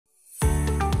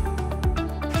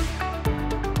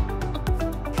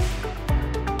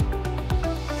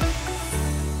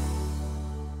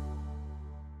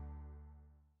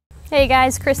Hey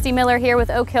guys, Christy Miller here with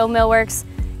Oak Hill Millworks,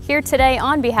 here today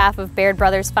on behalf of Baird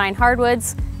Brothers Fine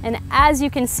Hardwoods. And as you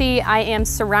can see, I am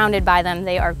surrounded by them.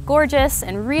 They are gorgeous,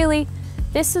 and really,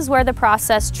 this is where the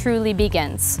process truly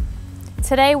begins.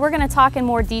 Today, we're gonna talk in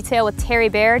more detail with Terry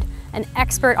Baird, an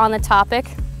expert on the topic.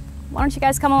 Why don't you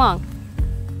guys come along?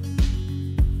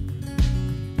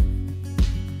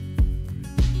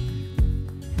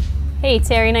 Hey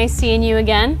Terry, nice seeing you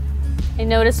again. I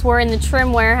notice we're in the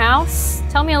trim warehouse.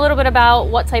 Tell me a little bit about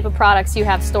what type of products you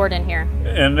have stored in here.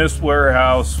 In this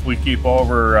warehouse, we keep all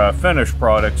of our finished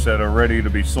products that are ready to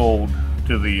be sold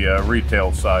to the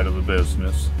retail side of the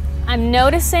business. I'm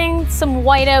noticing some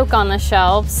white oak on the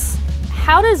shelves.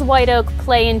 How does white oak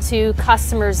play into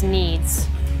customers' needs?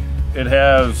 It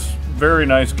has very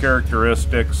nice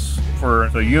characteristics for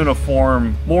the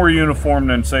uniform, more uniform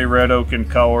than say red oak in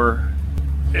color.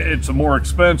 It's more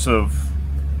expensive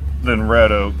than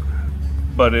red oak,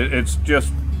 but it's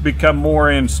just become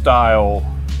more in style.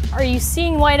 Are you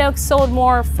seeing white oak sold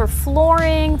more for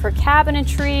flooring, for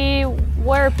cabinetry?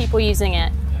 Where are people using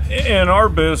it? In our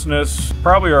business,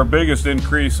 probably our biggest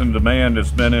increase in demand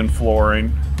has been in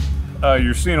flooring.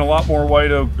 You're seeing a lot more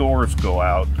white oak doors go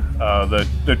out.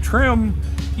 The trim,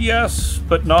 yes,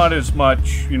 but not as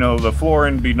much. You know, the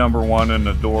flooring be number one and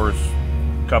the doors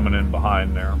coming in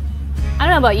behind there. I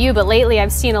don't know about you, but lately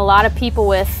I've seen a lot of people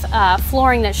with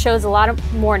flooring that shows a lot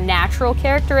of more natural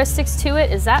characteristics to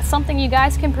it. Is that something you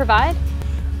guys can provide?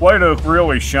 White oak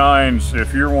really shines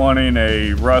if you're wanting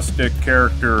a rustic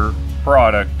character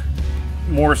product,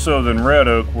 more so than red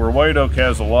oak, where white oak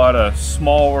has a lot of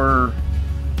smaller,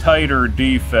 tighter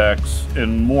defects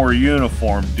and more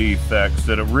uniform defects,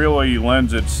 that it really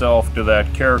lends itself to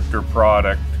that character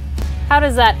product. How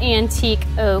does that antique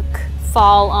oak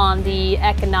fall on the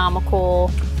economical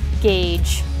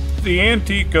gauge? The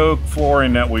antique oak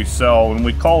flooring that we sell, and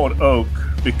we call it oak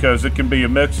because it can be a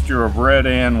mixture of red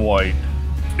and white.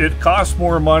 It costs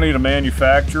more money to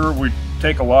manufacture. We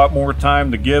take a lot more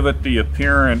time to give it the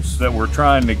appearance that we're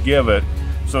trying to give it.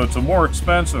 So it's a more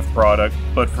expensive product,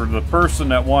 but for the person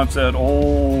that wants that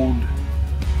old,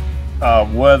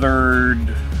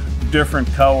 weathered, different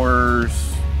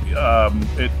colors,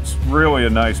 it's really a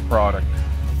nice product.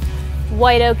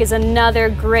 White oak is another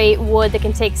great wood that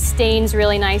can take stains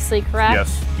really nicely, correct?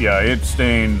 Yes, yeah, it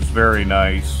stains very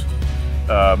nice.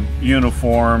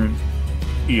 Uniform,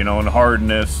 you know, and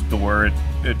hardness to where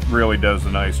it really does a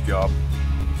nice job.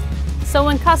 So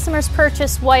when customers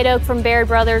purchase white oak from Baird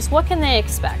Brothers, what can they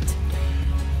expect?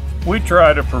 We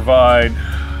try to provide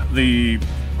the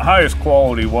highest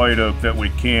quality white oak that we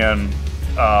can.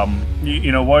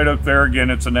 You know, white oak there again,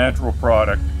 it's a natural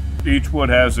product. Each wood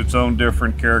has its own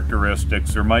different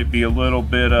characteristics. There might be a little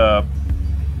bit of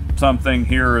something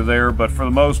here or there, but for the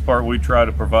most part, we try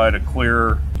to provide a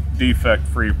clear,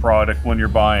 defect-free product when you're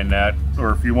buying that.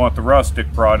 Or if you want the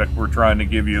rustic product, we're trying to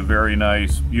give you a very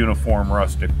nice, uniform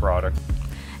rustic product.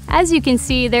 As you can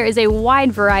see, there is a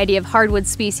wide variety of hardwood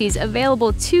species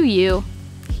available to you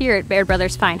here at Baird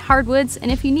Brothers Fine Hardwoods,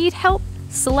 and if you need help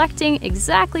selecting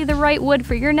exactly the right wood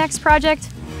for your next project,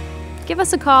 give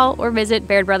us a call or visit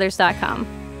bairdbrothers.com.